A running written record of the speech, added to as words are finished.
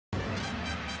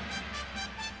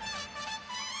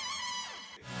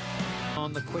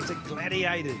on the Quetta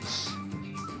Gladiators.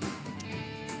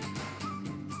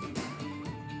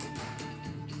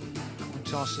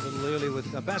 Toss a little early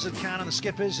with Bazid Khan and the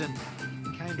skippers, and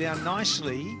came down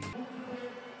nicely.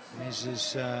 This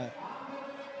is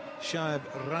Shoaib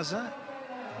Raza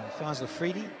and Fazl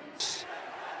Afridi.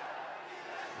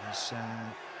 He's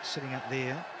sitting up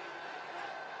there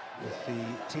with the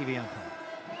TV umpire.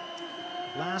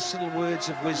 Last little words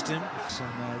of wisdom.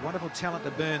 Some wonderful talent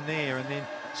to burn there. And then,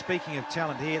 speaking of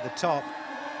talent here at the top,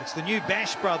 it's the new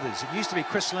Bash brothers. It used to be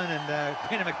Chris Lynn and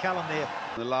Peter McCullum there.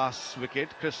 The last wicket,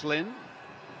 Chris Lynn,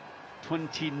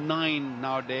 29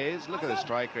 nowadays. Look at the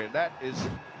strike rate. That is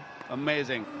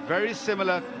amazing. Very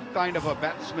similar kind of a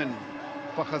batsman,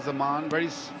 Fakhar Zaman. Very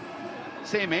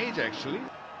same age, actually.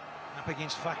 Up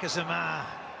against Fakhar Zaman.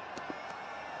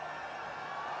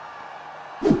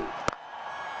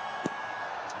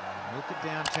 Look at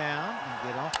downtown and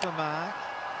get off the mark.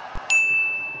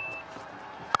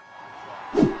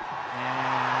 And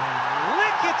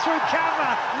lick it through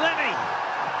cover, Lenny.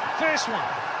 First one.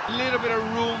 A little bit of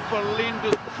room for Lynn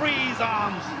to free his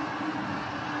arms.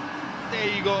 There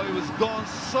you go. It was gone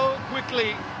so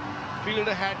quickly.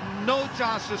 Fielder had no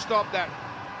chance to stop that.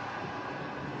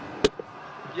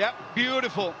 Yep,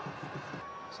 beautiful.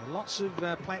 So lots of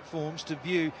platforms to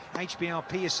view HBL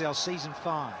PSL Season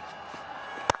 5.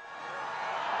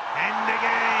 And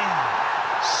again,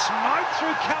 smoke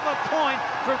through cover point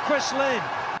from Chris Lynn.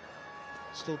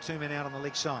 Still 2 men out on the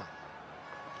leg side.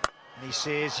 And he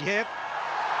says, yep,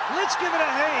 let's give it a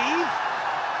heave.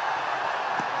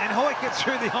 And Hoyt gets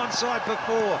through the onside for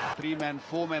 4. 3 men,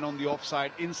 4 men on the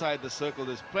offside, inside the circle.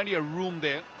 There's plenty of room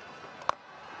there.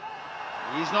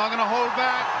 He's not going to hold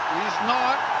back. He's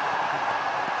not.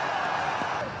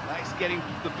 Nice getting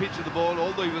the pitch of the ball,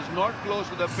 although he was not close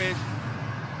to the pitch.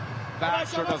 Bat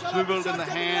sort of swiveled in the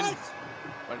hand.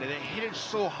 But they hit it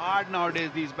so hard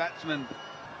nowadays, these batsmen.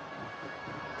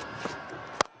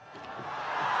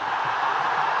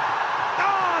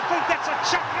 I think that's a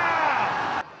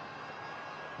chucker!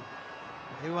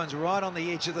 Everyone's right on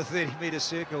the edge of the 30-metre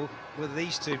circle with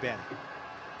these two batting.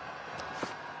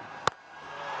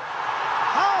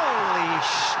 Holy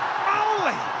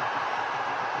schmoly!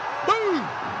 Boom!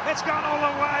 It's gone all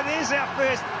the way. There's our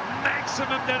first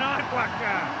maximum denied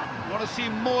blocker. Want to see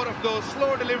more of those.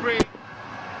 Slow delivery.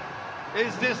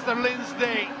 Is this the Lynn's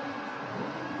day?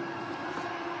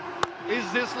 Is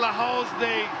this Lahore's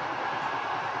day?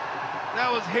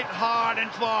 That was hit hard and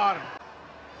far.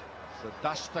 So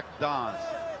Dastak dance.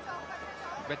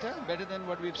 Better than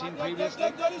what we've seen previously.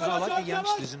 I like the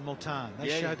youngsters in Multan.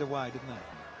 They showed the way, didn't they?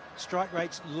 Strike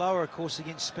rates lower, of course,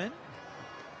 against spin.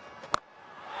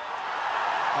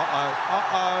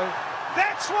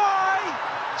 That's why!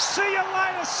 See you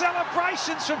later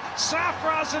celebrations from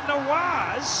Sarfraz and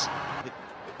Nawaz. A bit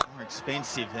more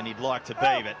expensive than he'd like to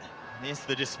be, but there's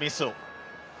the dismissal.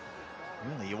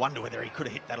 Really, you wonder whether he could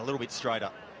have hit that a little bit straighter.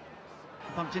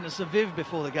 Bumped into Saviv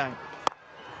before the game.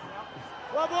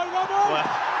 Well,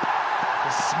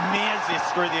 he smears this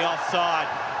through the offside.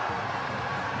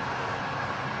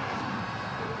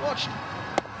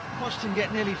 Watched him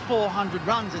get nearly 400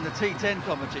 runs in the T10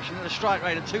 competition at a strike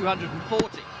rate of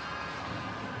 240.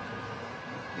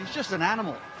 He's just an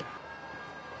animal.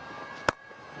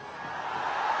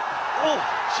 Oh,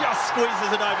 just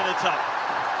squeezes it over the top.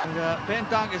 And, Ben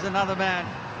Dunk is another man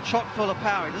chock full of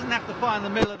power. He doesn't have to find the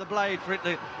middle of the blade for it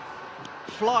to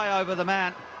fly over the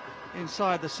man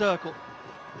inside the circle.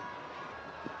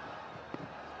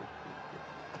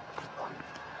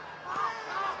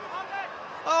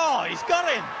 Oh, he's got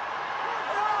him.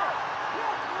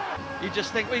 You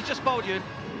just think, well, he's just bowled you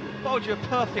a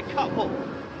perfect cut ball.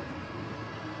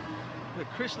 But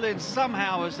Chris Lynn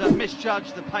somehow has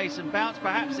misjudged the pace and bounce.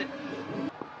 Perhaps it.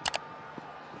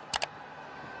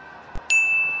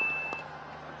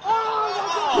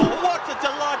 Oh, what a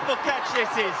delightful catch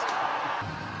this is.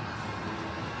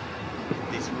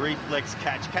 This reflex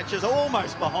catches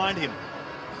almost behind him.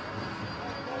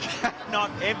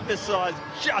 Cannot emphasise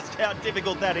just how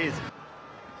difficult that is.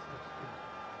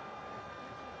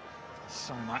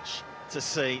 So much to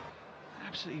see.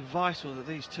 Absolutely vital that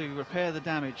these two repair the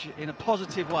damage in a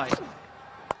positive way.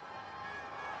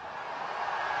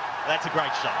 That's a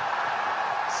great shot.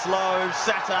 Slow,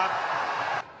 sat up.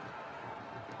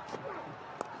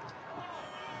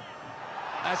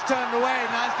 That's turned away,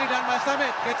 nicely done by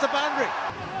Samit, gets a boundary.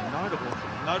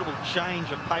 Notable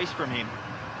change of pace from him.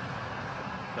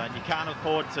 But you can't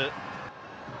afford to...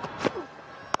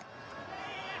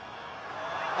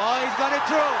 Oh, he's got it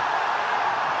through.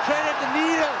 Threaded the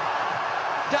needle.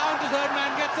 Down to third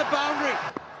man, gets a boundary.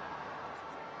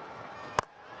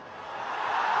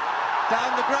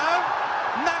 Down the ground.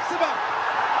 Maximum.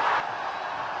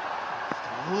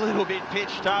 A little bit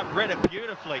pitched up, read it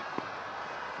beautifully.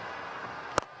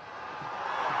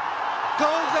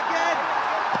 Goes again.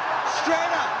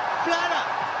 Straighter, flatter.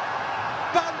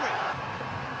 Boundary.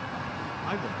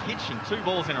 Over pitching 2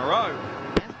 balls in a row.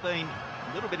 Has been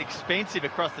a little bit expensive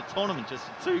across the tournament, just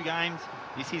 2 games.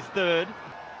 This is his 3rd.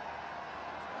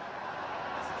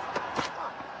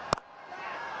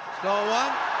 Slow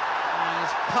one. And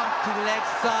it's pumped to the leg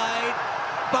side.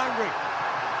 Boundary.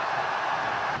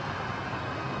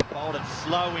 Bowled it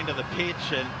slow into the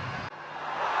pitch and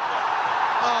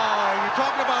Oh, you're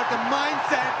talking about the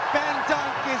mindset Ben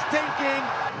Dunk is thinking.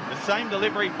 the same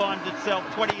delivery finds itself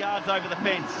 20 yards over the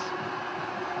fence.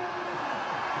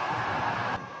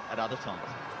 At other times.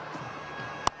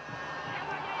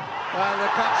 Well,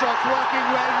 the cut shot's working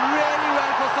well, really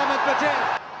well for Samit Patel.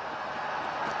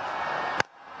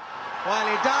 Well,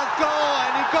 he does go,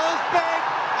 and he goes big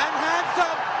and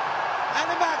handsome,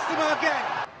 and a maximum again.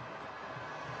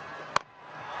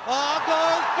 Oh,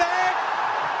 goes big,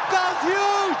 goes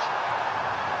huge.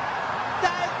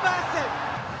 That is massive.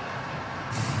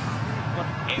 Got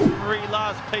every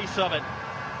last piece of it.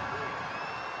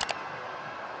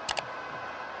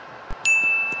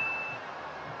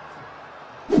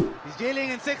 He's dealing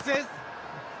in 6s.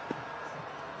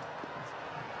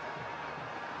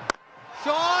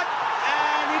 Shot,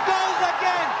 and he goes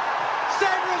again.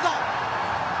 Same result.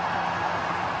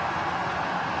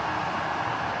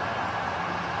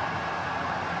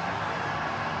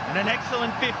 And an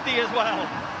excellent 50 as well.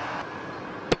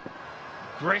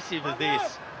 Aggressive as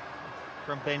this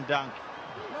from Ben Dunk.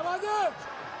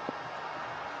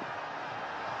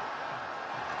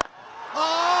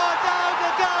 Oh, down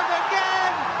the ground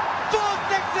again. 4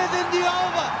 sixes in the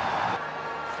over.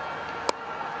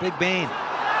 Big Ben.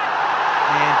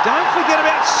 And don't forget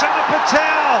about Samit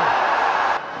Patel.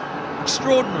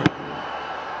 Extraordinary.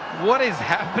 What is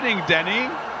happening, Danny?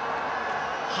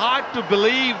 Hard to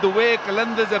believe the way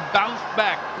Qalandars have bounced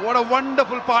back. What a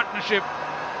wonderful partnership.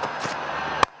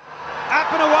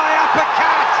 Up and away,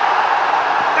 uppercut.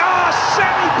 Oh,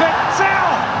 Samit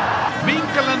Patel. Being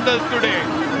Qalandars today.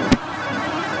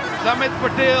 Samit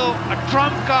Patel, a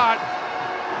trump card.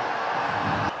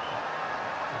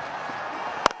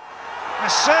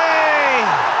 Massey.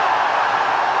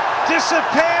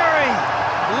 Disappearing.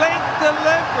 Length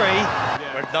delivery.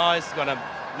 But now it's gonna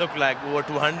look like over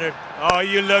 200. Oh,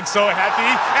 you look so happy,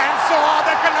 and so are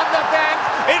the Qalandar fans.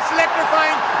 It's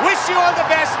electrifying. Wish you all the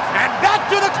best, and back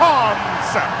to the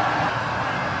comms.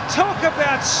 Talk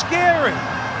about scary.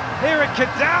 Here at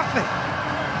Gaddafi.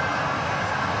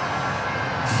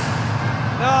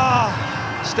 Oh,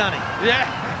 stunning. Yeah,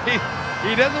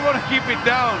 he doesn't want to keep it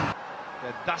down.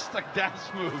 The Dastak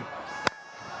dance move.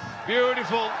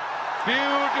 Beautiful,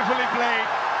 beautifully played.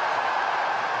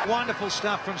 Wonderful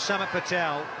stuff from Samit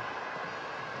Patel.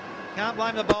 Can't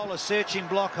blame the bowler searching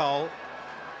block hole.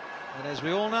 But as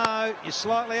we all know, you're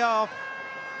slightly off.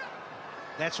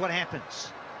 That's what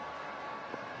happens.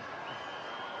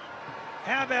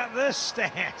 How about this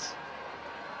stat?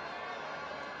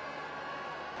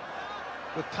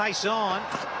 With pace on.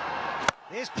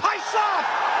 There's pace off!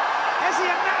 Has he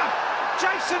enough?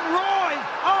 Jason Roy!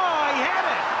 Oh, he had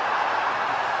it!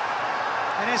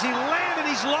 And as he landed,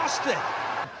 he's lost it.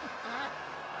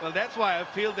 Well, that's why I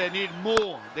feel they need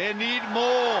more. They need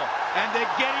more, and they're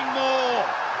getting more.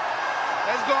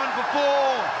 That's gone for 4.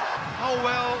 How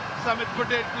well Samit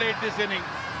Patel played this inning.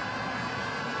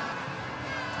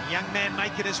 Young man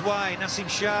making his way, Nasim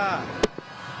Shah.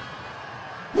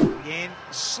 Again,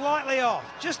 slightly off,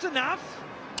 just enough.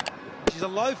 She's a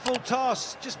low full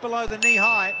toss, just below the knee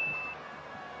height.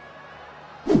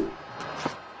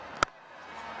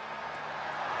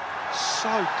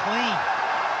 So clean.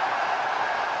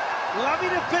 Lovely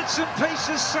to bits and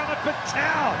pieces, Samit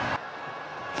Patel.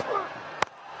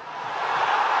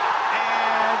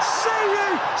 And see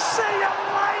you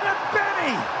later,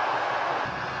 Benny.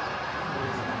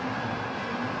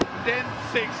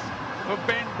 10-6 for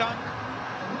Ben Dunk.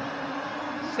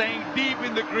 Staying deep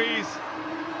in the crease.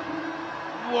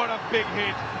 What a big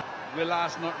hit.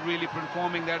 Vilas not really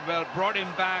performing that well. Brought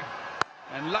him back.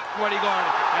 And look what he got.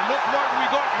 And look what we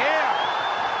got here.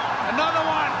 Another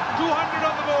one. 200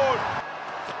 on the board.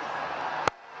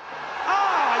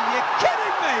 Oh, are you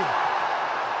kidding me?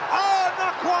 Oh,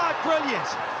 not quite brilliant.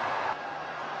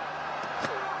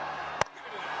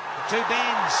 2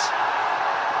 bends.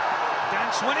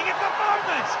 Dunk's winning at the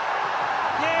moment.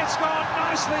 Yeah, it's gone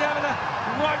nicely over the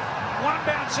right. 1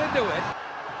 bounce into it.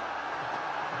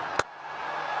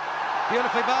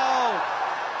 Beautifully bowled.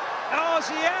 Oh, is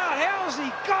he out? How's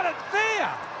he got it there?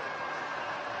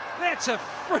 That's a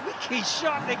freaky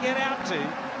shot to get out to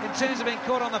in terms of being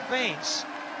caught on the fence.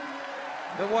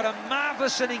 But what a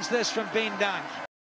marvellous innings this from Ben Dunk.